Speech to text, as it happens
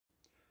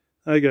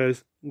Hi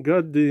guys,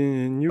 got the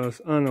new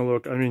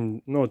analog,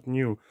 not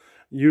new,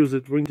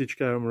 used vintage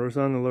cameras,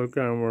 analog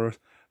cameras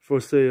for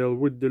sale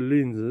with the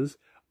lenses,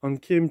 and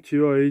came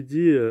to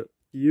idea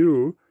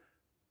you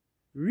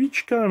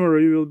which camera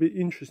you will be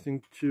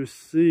interesting to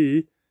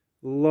see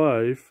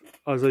live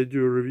as I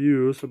do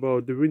reviews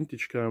about the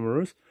vintage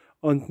cameras,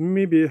 and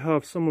maybe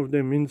have some of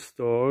them in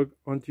stock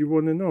and you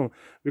want to know,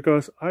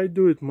 because I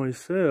do it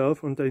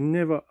myself and I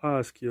never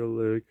ask you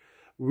like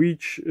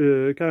which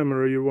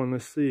camera you want to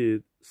see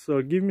it.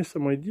 So give me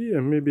some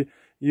idea, maybe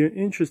you're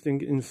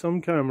interested in some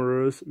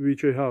cameras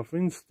which I have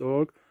in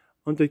stock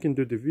and I can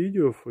do the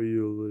video for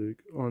you,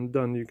 like, and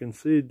then you can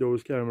see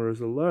those cameras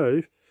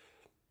alive,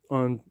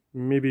 and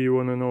maybe you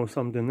want to know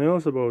something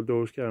else about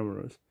those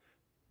cameras.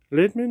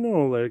 Let me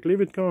know, like,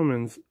 leave it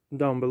comments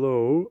down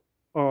below,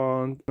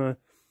 and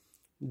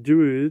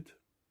do it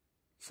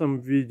some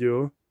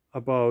video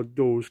about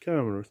those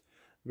cameras,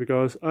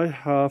 because I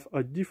have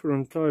a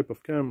different type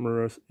of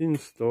cameras in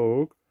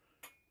stock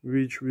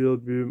which will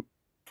be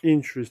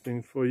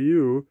interesting for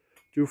you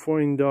to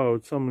find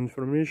out some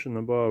information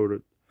about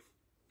it.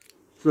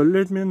 So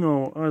let me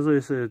know. As I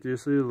said, you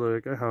see,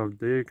 like, I have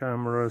day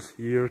cameras,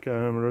 here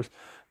cameras,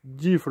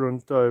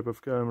 different type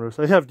of cameras.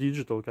 I have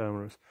digital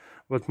cameras,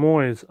 but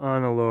more is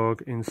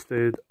analog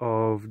instead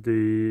of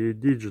the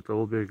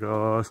digital,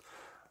 because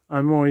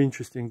I'm more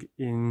interested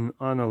in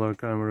analog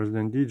cameras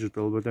than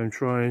digital, but I'm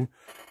trying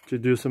to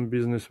do some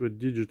business with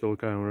digital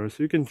cameras.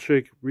 You can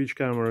check which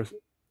cameras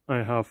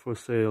I have for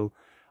sale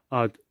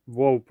at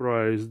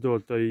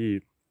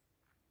wowprice.ie.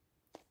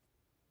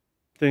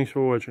 Thanks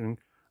for watching.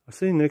 I'll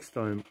see you next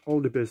time. All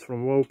the best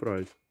from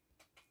WowPrice.